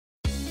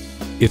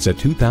It's a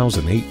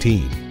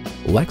 2018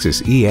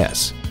 Lexus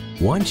ES.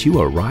 Once you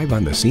arrive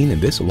on the scene in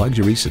this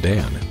luxury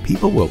sedan,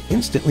 people will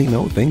instantly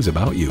know things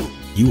about you.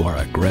 You are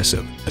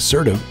aggressive,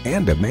 assertive,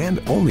 and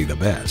demand only the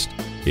best.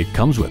 It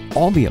comes with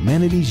all the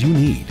amenities you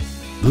need: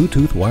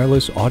 Bluetooth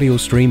wireless audio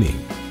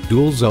streaming,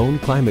 dual zone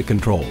climate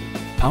control,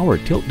 power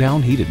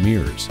tilt-down heated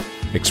mirrors,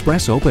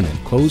 express open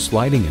and closed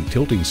sliding and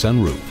tilting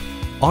sunroof,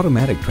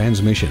 automatic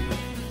transmission,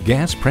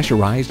 gas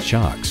pressurized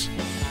shocks,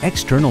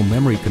 external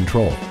memory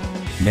control,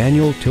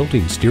 manual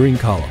tilting steering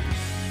column,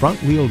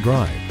 front wheel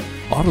drive,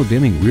 auto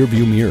dimming rear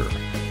view mirror,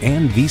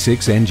 and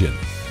V6 engine.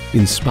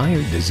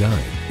 Inspired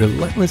design,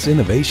 relentless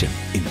innovation,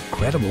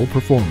 incredible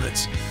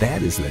performance.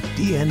 That is the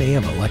DNA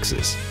of a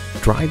Lexus.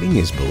 Driving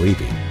is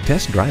believing.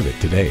 Test drive it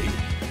today.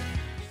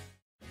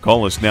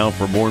 Call us now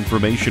for more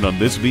information on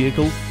this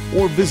vehicle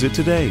or visit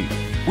today.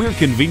 We're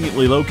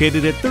conveniently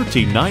located at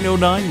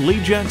 13909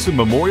 Lee Jackson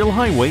Memorial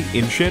Highway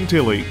in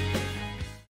Chantilly.